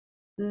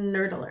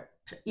Nerd alert.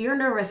 Your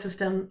nervous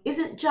system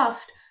isn't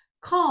just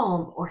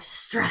calm or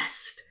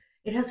stressed.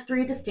 It has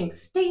three distinct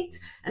states,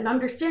 and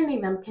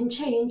understanding them can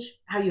change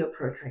how you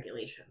approach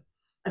regulation.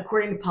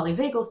 According to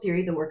polyvagal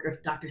theory, the work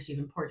of Dr.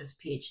 Stephen Porges,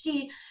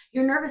 PhD,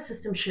 your nervous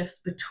system shifts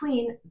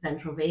between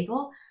ventral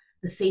vagal,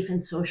 the safe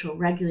and social,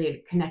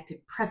 regulated,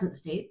 connected present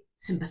state,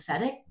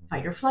 sympathetic,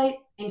 fight or flight,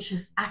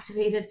 anxious,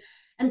 activated,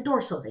 and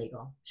dorsal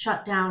vagal,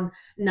 shut down,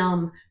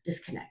 numb,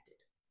 disconnected.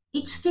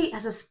 Each state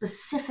has a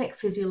specific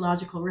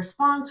physiological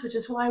response, which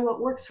is why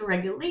what works for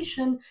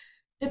regulation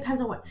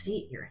depends on what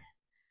state you're in.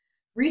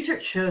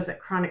 Research shows that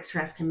chronic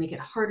stress can make it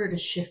harder to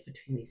shift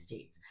between these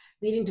states,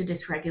 leading to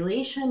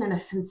dysregulation and a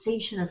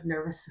sensation of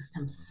nervous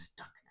system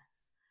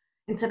stuckness.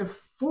 Instead of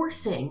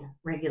forcing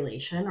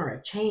regulation or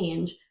a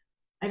change,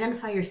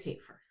 identify your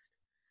state first.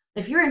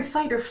 If you're in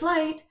fight or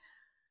flight,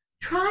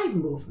 try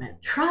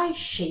movement, try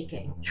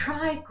shaking,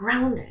 try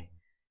grounding.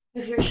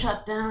 If you're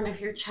shut down, if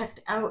you're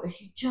checked out,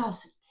 if you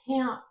just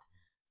can't,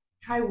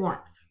 try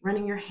warmth,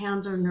 running your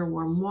hands under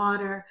warm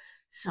water,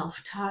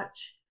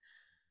 self-touch,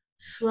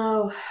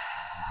 slow,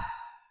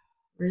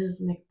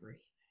 rhythmic breathing.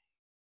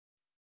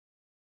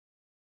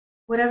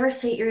 Whatever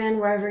state you're in,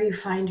 wherever you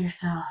find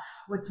yourself,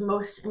 what's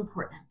most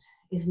important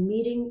is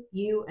meeting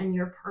you and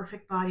your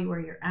perfect body where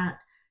you're at,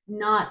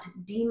 not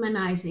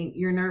demonizing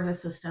your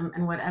nervous system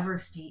and whatever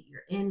state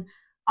you're in,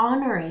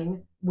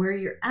 honoring where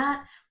you're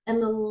at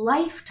and the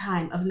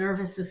lifetime of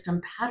nervous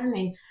system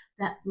patterning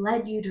that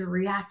led you to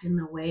react in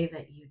the way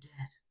that you did.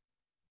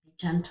 Be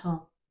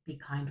gentle, be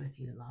kind with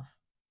you, love.